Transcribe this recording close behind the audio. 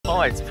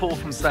Hi, it's Paul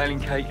from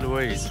Sailing Cape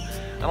Louise,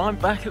 and I'm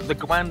back at the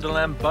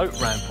Gwandaland boat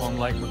ramp on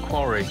Lake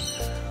Macquarie.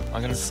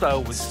 I'm going to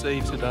sail with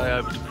Steve today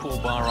over to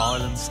Pulbah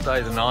Island,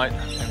 stay the night,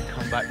 and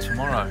come back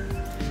tomorrow.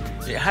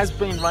 It has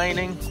been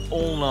raining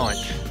all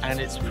night, and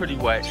it's pretty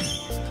wet,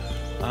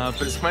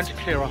 but it's meant to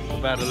clear up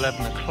about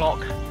 11 o'clock,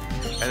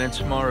 and then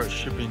tomorrow it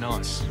should be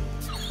nice.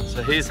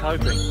 So here's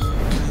hoping.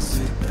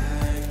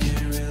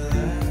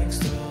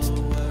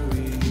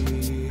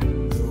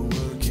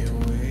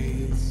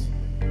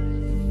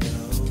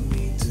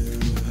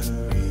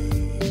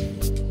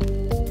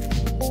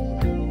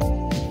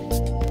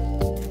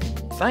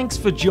 Thanks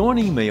for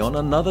joining me on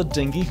another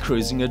dinghy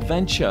cruising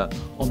adventure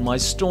on my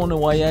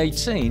Stornoway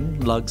 18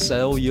 lug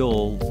sail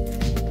yawl.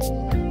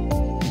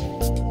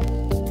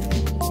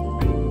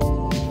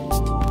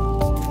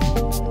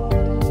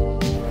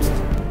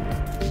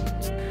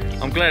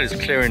 I'm glad it's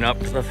clearing up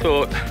because I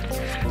thought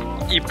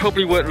you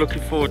probably weren't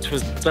looking forward to a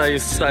day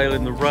of sail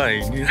in the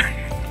rain, you know?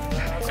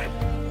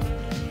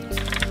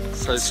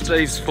 So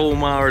Steve's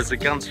Fulmar is a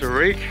Gunter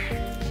rig.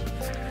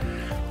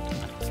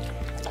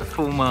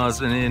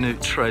 Fulmar's an Ian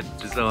Oughtred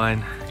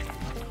design.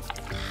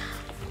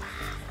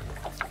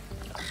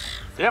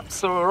 Yep,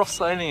 so we're off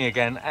sailing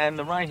again and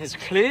the rain has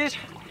cleared,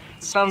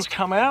 sun's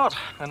come out,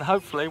 and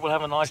hopefully we'll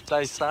have a nice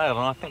day's sail,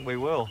 and I think we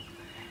will.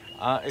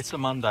 It's a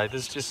Monday,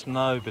 there's just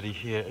nobody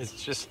here.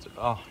 It's just,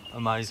 oh,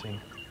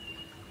 amazing.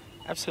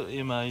 Absolutely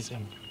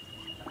amazing.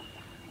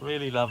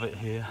 Really love it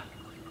here.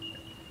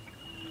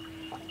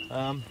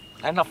 And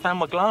I found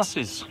my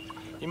glasses.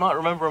 You might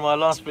remember in my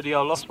last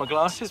video I lost my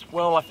glasses.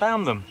 Well, I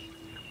found them.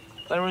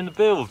 They were in the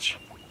bilge.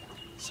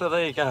 So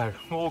there you go,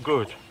 all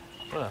good.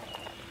 Well,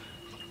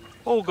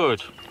 all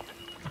good.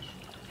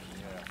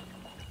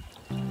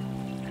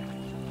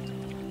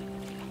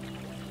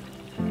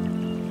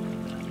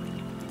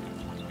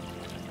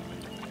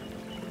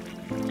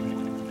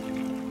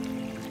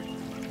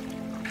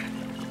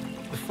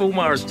 The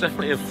Fulmar is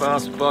definitely a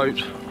fast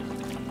boat.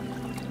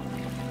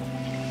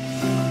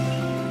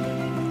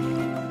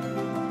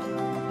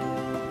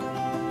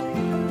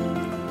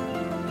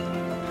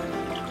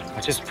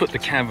 I just put the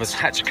canvas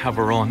hatch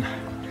cover on,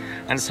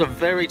 and it's a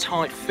very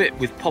tight fit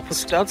with popper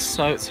studs,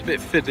 so it's a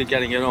bit fiddly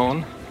getting it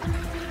on.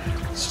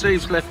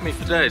 Steve's left me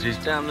for dead, he's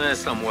down there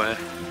somewhere.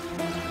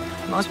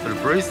 Nice bit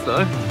of breeze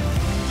though.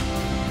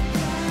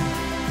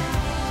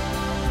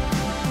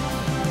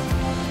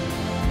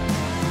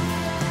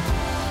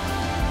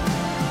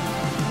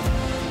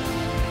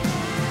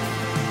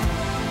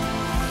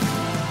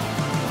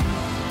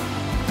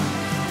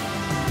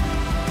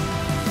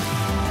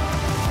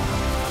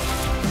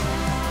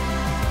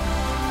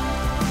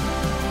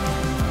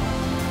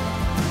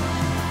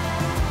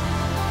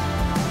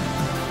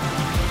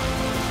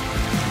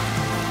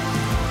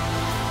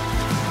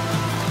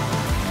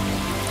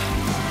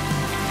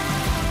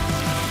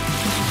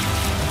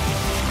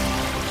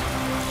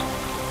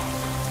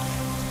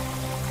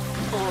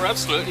 We're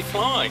absolutely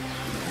flying.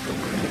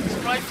 It's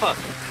great fun.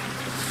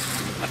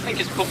 I think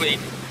it's probably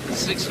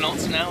 6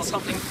 knots now or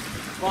something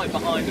right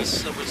behind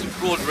us, so we're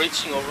broad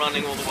reaching or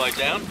running all the way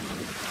down.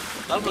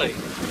 Lovely.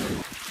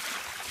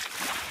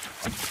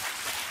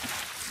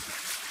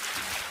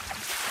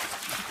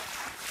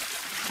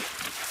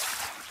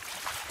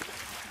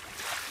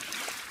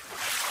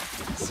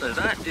 So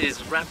that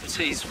is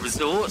Rapides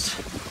Resort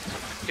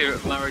here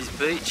at Murray's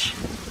Beach.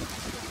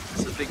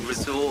 It's a big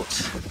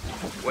resort,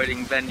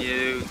 wedding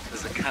venue,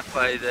 there's a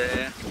cafe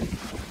there.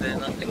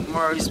 Then I think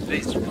Murray's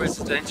Beach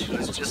Residential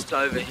is just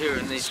over here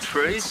in these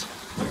trees.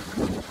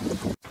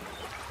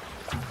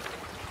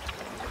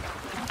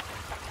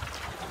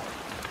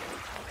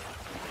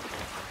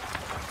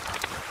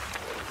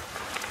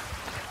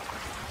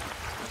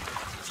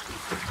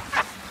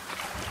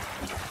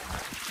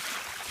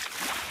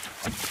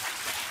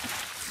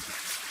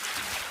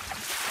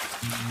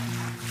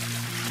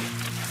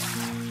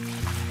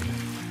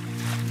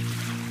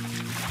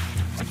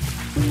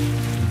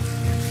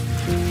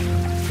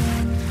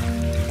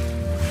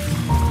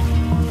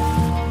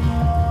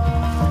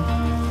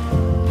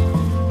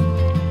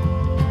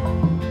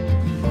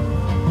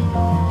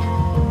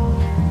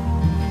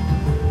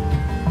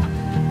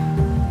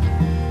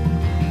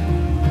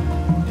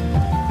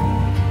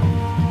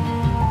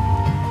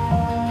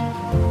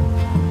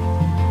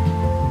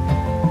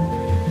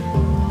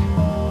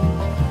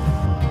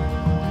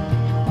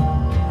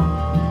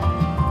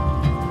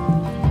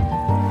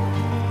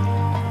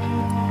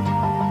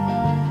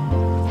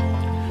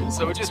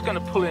 So we're just going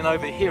to pull in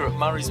over here at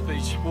Murray's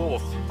Beach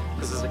Wharf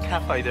because there's a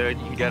cafe there and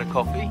you can get a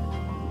coffee.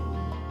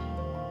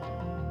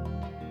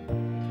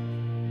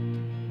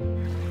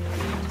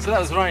 So that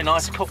was a very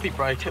nice coffee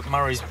break at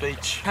Murray's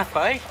Beach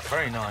Cafe.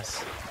 Very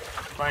nice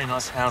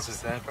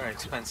houses there, very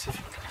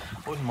expensive.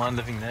 Wouldn't mind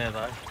living there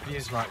though.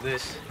 Views like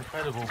this,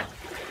 incredible.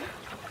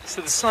 So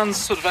the sun's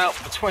sort of out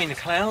between the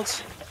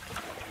clouds.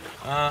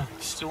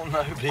 Still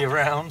nobody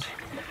around.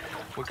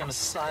 We're going to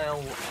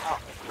sail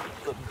up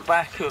the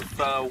back of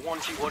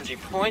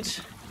Winded-Fulmar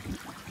Point,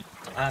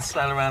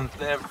 sail around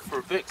there for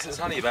a bit because it's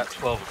only about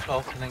 12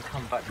 o'clock, and then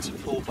come back to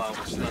Pulbah,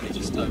 which is only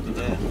just over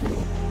there.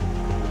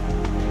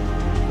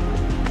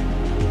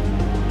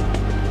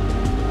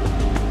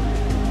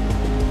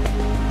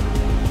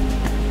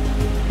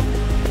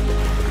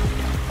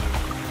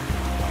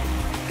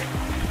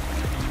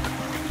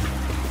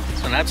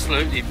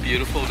 Absolutely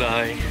beautiful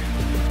day.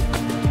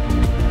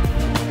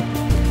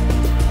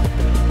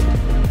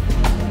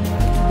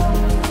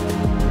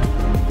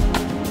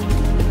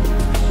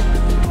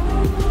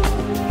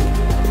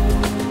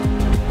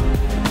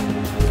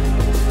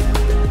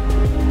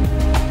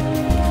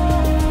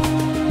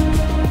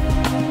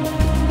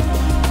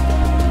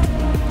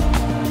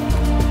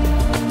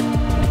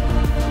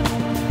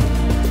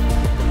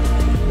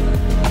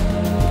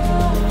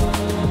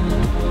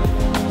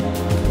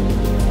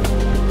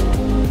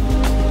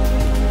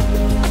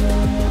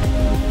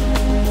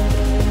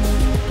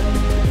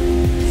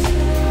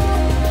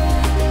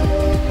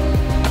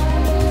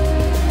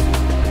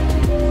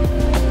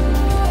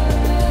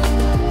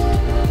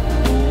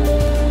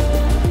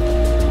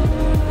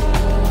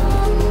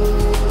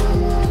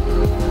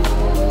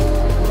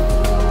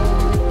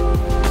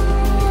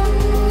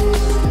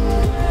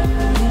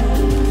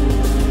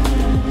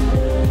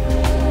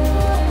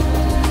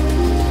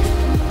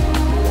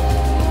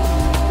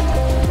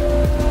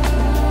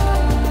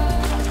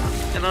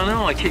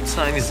 I keep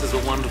saying this is a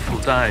wonderful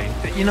day,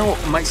 but you know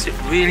what makes it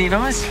really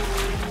nice?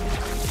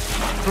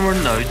 There are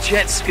no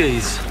jet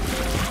skis.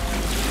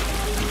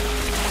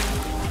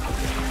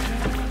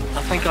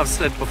 I think I've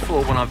said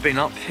before when I've been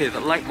up here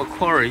that Lake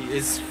Macquarie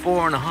is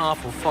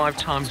 4.5 or 5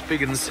 times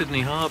bigger than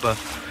Sydney Harbour,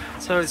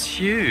 so it's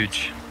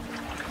huge.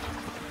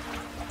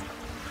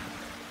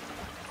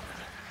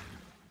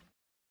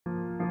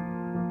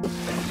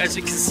 As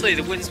you can see,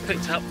 the wind's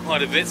picked up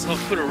quite a bit, so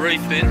I've put a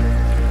reef in,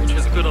 which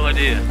was a good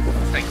idea.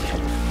 Thank you.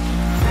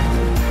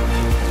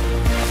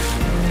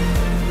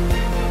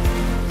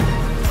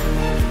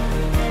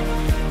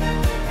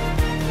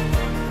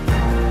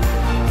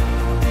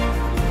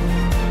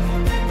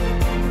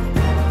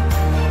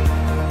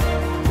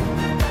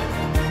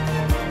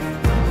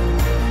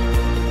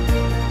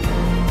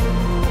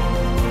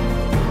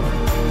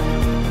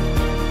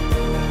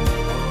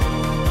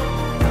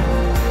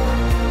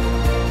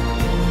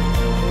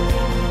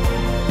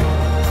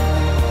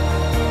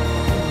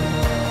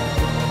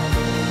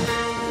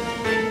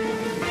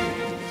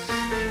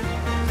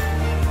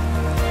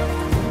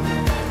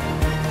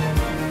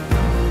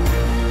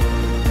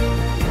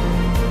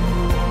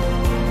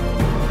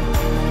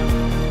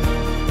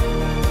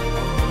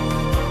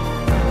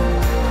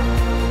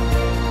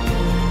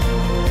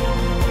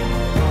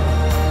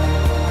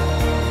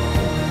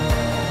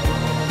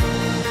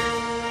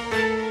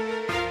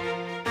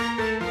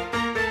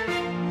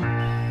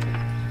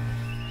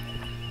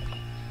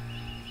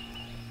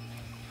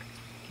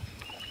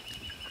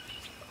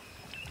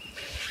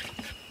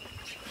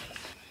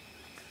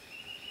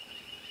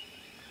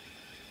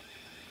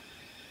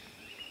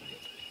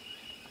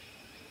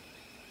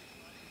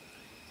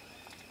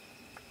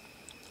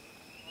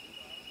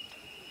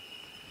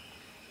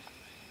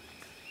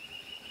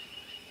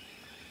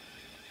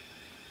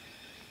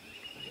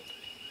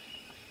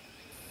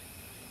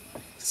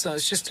 So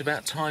it's just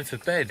about time for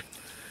bed.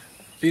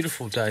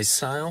 Beautiful day's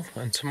sail,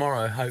 and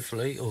tomorrow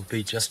hopefully it'll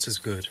be just as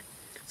good.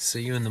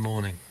 See you in the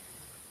morning.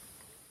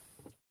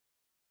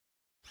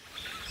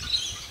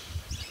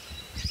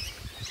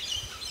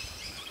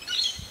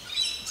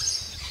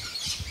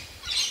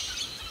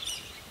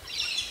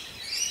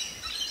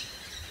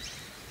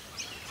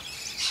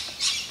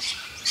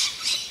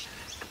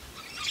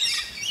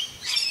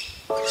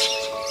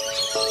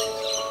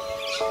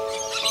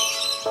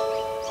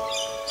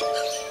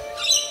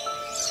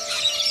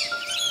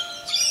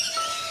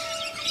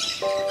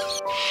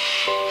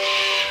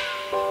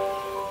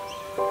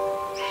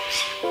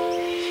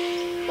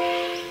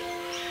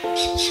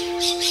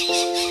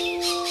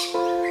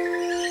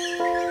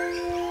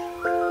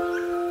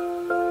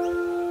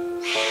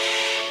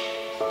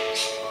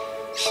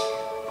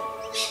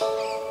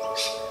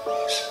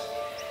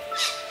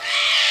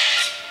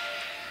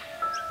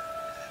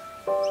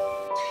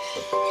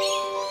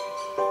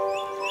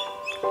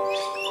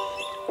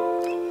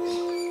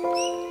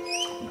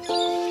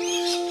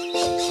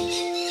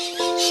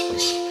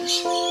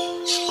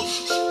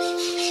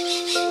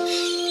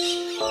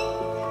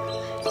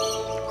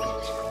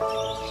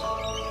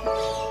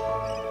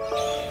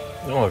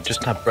 Oh, I've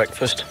just had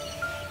breakfast.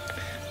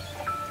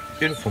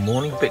 Beautiful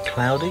morning, a bit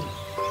cloudy,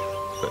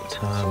 but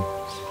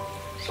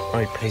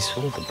very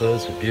peaceful. The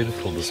birds were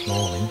beautiful this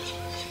morning.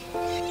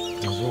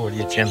 There's already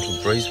a gentle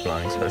breeze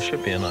blowing, so it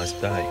should be a nice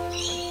day.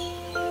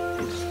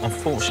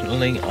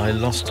 Unfortunately, I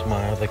lost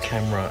my other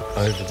camera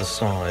over the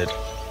side,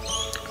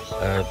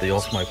 the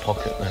Osmo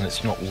Pocket, and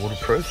it's not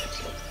waterproof.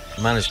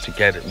 I managed to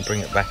get it and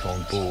bring it back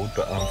on board,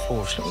 but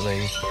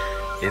unfortunately,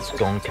 it's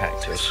gone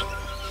cactus.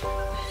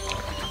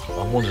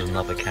 I wanted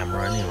another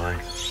camera anyway,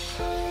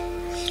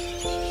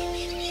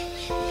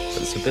 but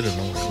it's a bit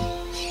annoying.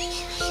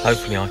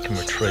 Hopefully I can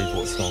retrieve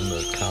what's on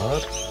the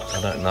card.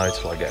 I don't know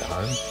till I get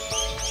home.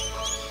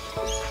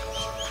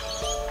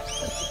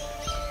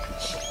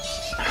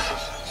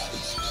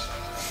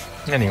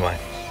 Anyway.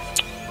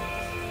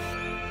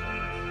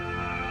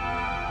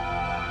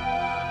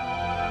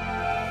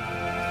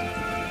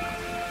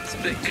 It's a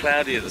bit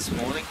cloudier this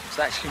morning. It's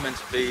actually meant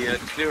to be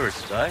clearer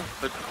today,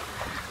 but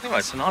anyway,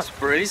 it's a nice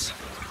breeze.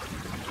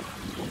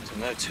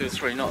 know, 2 or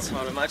 3 knots,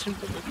 I'd imagine,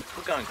 but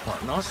we're going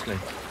quite nicely.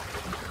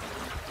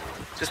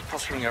 Just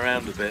pottering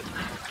around a bit.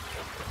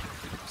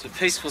 It was a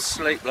peaceful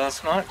sleep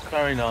last night,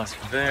 very nice,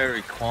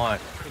 very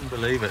quiet, couldn't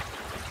believe it.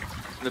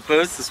 And the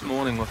birds this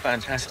morning were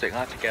fantastic. I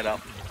had to get up,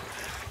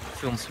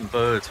 film some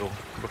birds or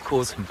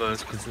record some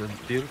birds because they're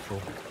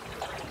beautiful.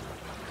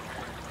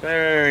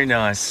 Very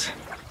nice.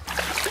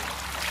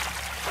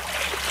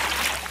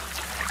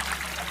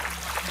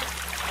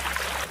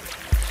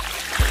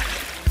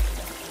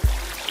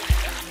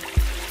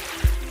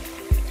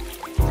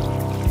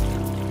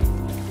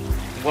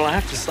 Well, I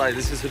have to say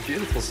this is a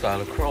beautiful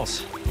sail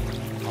across.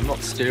 I'm not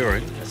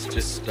steering, it's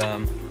just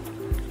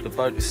the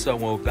boat is so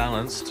well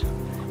balanced.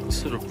 It's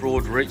sort of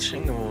broad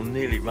reaching or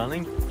nearly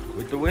running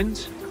with the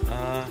wind.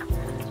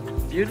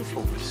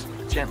 Beautiful, just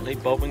gently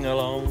bobbing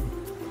along.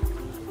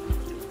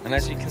 And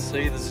as you can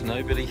see, there's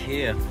nobody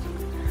here.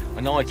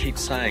 I know I keep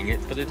saying it,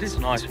 but it is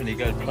nice when you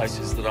go to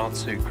places that aren't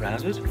too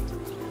crowded.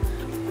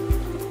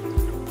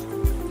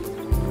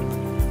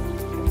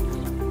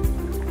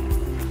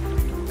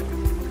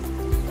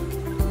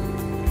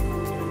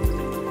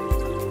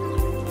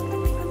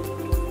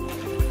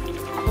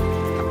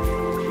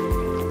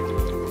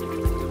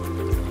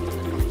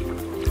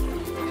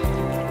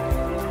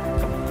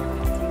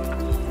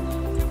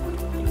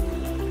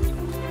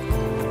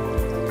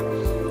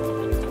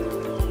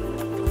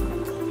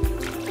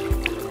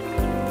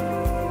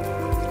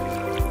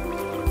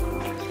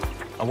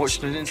 I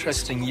watched an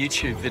interesting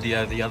YouTube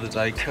video the other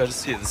day,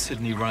 courtesy of the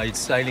Sydney Raid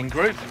Sailing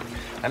Group,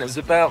 and it was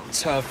about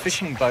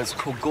fishing boats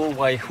called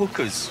Galway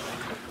hookers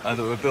that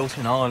were built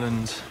in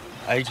Ireland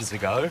ages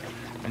ago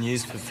and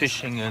used for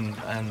fishing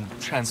and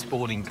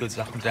transporting goods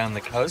up and down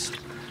the coast.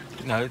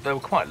 You know, they were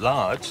quite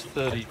large,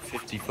 30,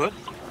 50 foot,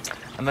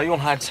 and they all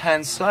had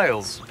tan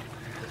sails.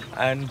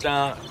 And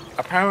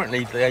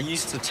apparently they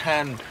used to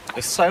tan,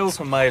 the sails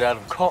were made out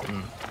of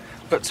cotton,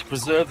 but to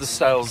preserve the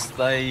sails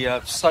they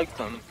soaked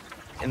them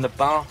in the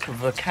bark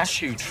of a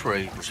cashew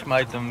tree, which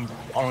made them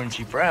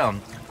orangey brown.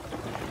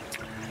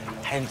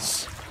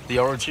 Hence the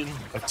origin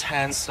of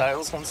tan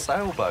sails on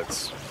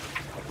sailboats.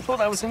 I thought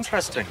that was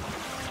interesting.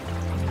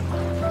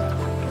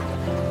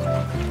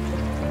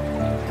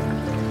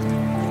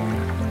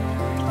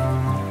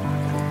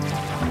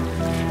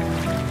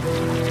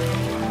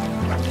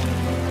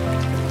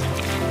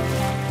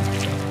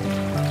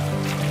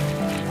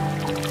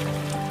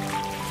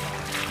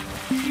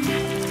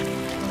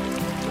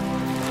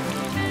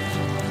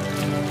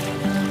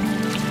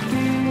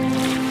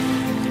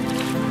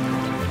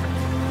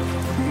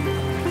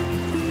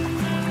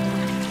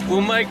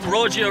 We'll make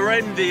Roger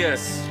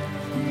envious.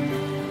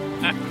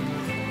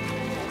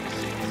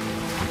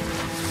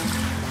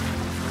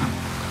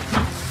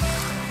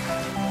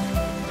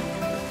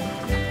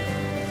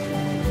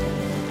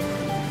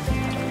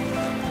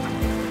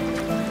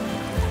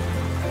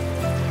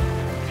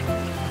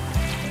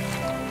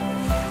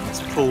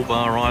 It's Pulbah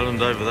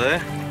Island over there,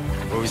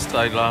 where we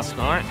stayed last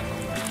night.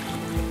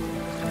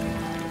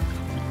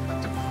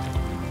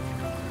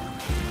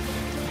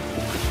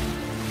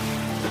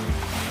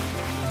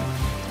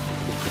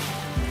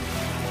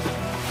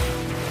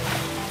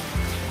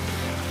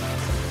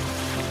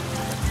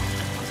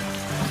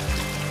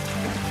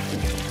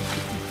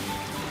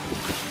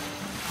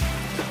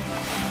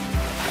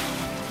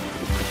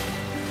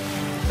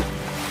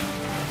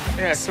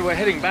 Yeah, so we're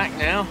heading back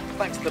now,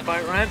 back to the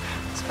boat ramp.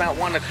 It's about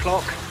 1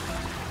 o'clock.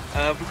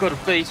 We've got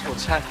to beat or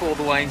tack all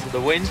the way into the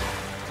wind,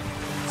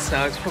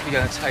 so it's probably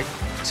going to take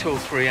 2 or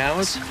 3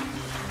 hours.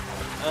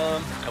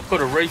 I've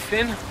got a reef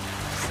in,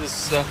 so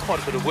there's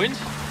quite a bit of wind,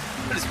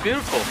 but it's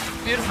beautiful,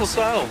 beautiful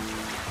sail.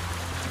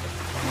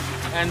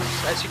 And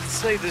as you can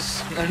see,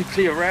 there's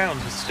nobody around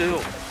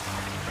still.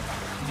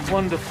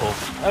 Wonderful,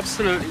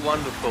 absolutely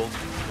wonderful.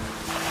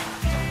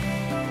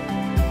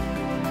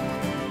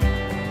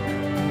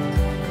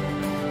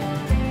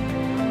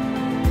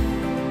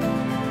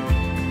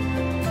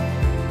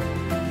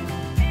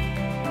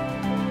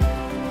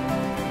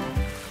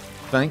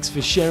 Thanks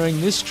for sharing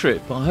this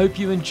trip. I hope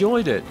you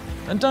enjoyed it.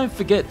 And don't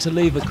forget to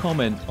leave a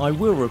comment. I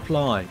will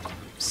reply.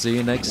 See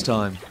you next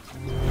time.